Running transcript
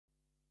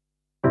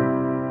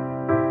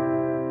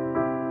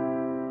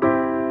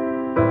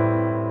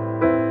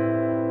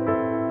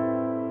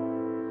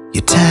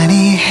your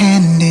tiny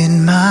hand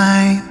in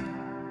mine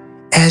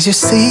as you're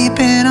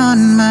sleeping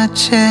on my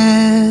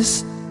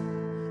chest,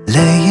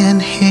 laying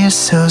here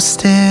so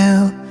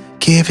still,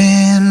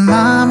 giving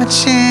mom a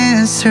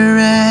chance to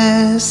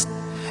rest.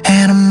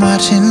 And I'm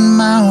watching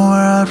my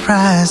world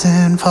rise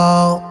and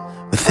fall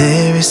with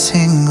every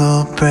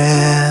single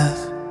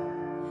breath.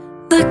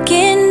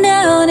 Looking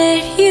down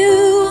at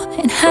you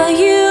and how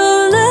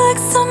you look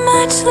so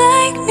much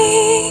like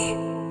me,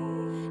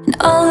 and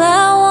all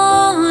I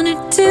wanna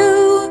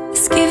do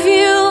is give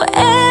you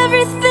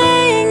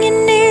everything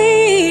you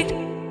need.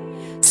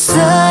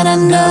 Son, I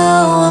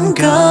know I'm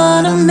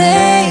gonna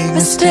make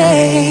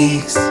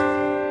mistakes,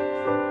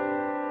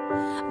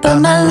 but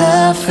my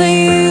love for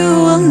you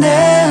will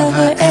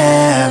never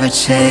ever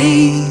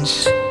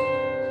change.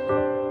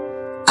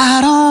 I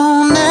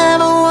don't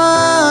ever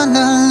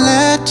wanna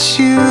let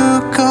you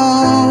go,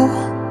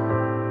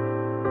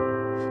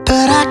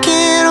 but I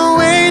can't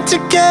wait to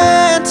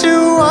get to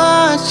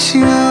watch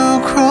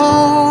you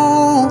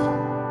grow.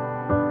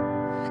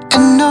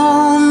 And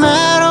no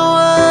matter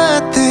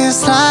what this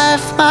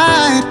life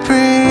might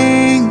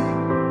bring,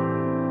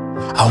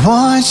 I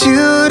want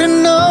you to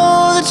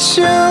know that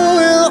you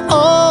will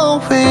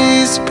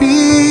always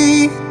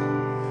be,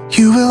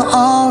 you will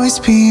always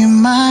be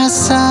my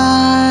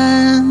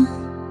son.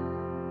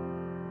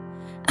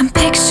 I'm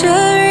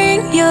picturing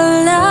your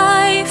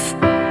life,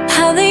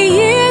 how the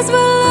years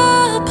will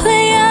all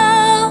play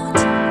out.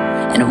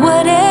 And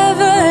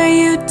whatever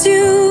you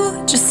do,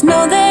 just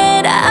know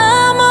that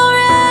I'm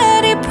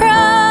already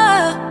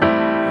proud.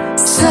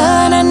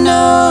 Son, I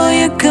know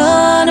you're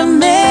gonna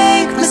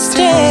make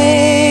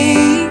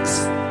mistakes,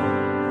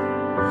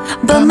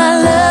 but my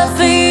love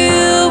for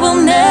you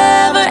will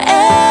never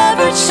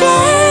ever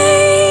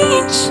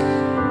change.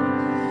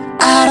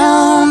 I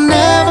don't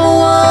ever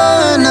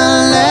wanna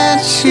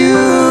let you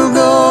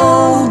go,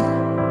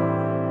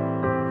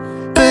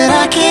 but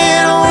I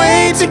can't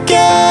wait to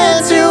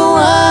get to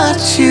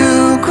watch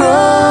you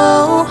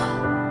grow.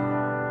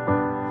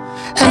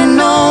 And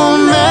no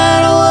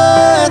matter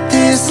what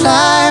this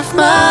life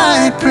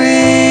might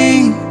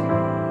bring,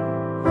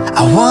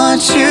 I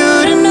want you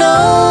to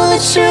know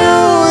that you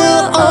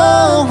will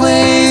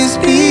always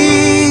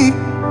be,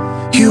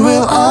 you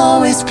will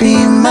always be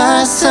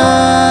my son.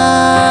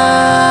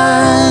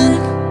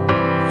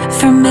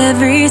 From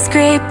every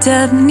scraped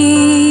up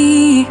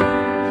knee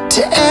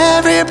to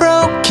every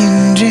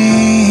broken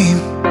dream,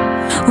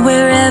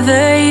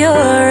 wherever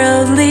your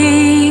road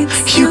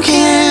leads, you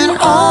can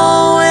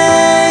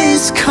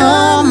always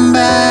come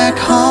back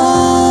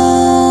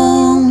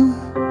home.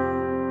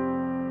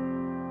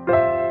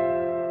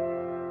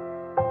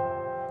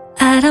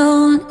 I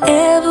don't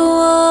ever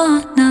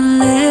wanna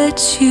let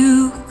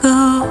you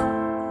go,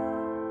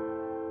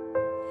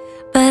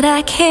 but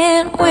I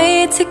can't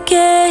wait to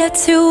get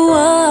to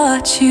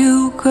watch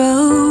you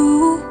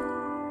grow.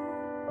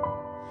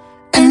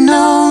 And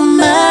no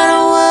matter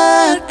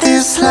what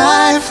this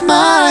life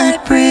might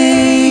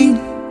bring,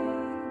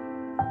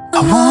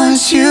 I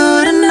want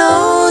you to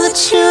know that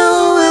you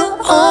will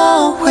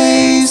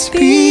always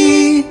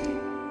be,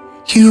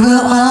 you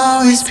will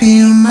always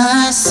be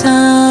my son.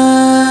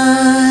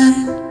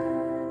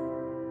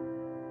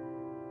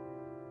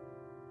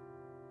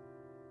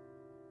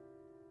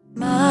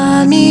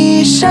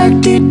 Mommy shark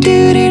do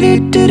do do do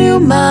do do,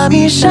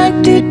 mommy shark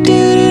do do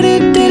do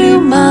do do do,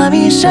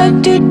 mommy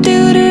shark do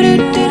do do do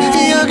do.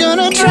 You're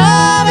gonna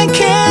drive and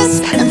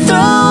kiss and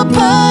throw a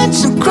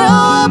punch and grow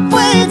up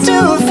way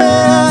too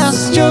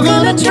fast. You're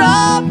gonna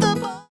drop the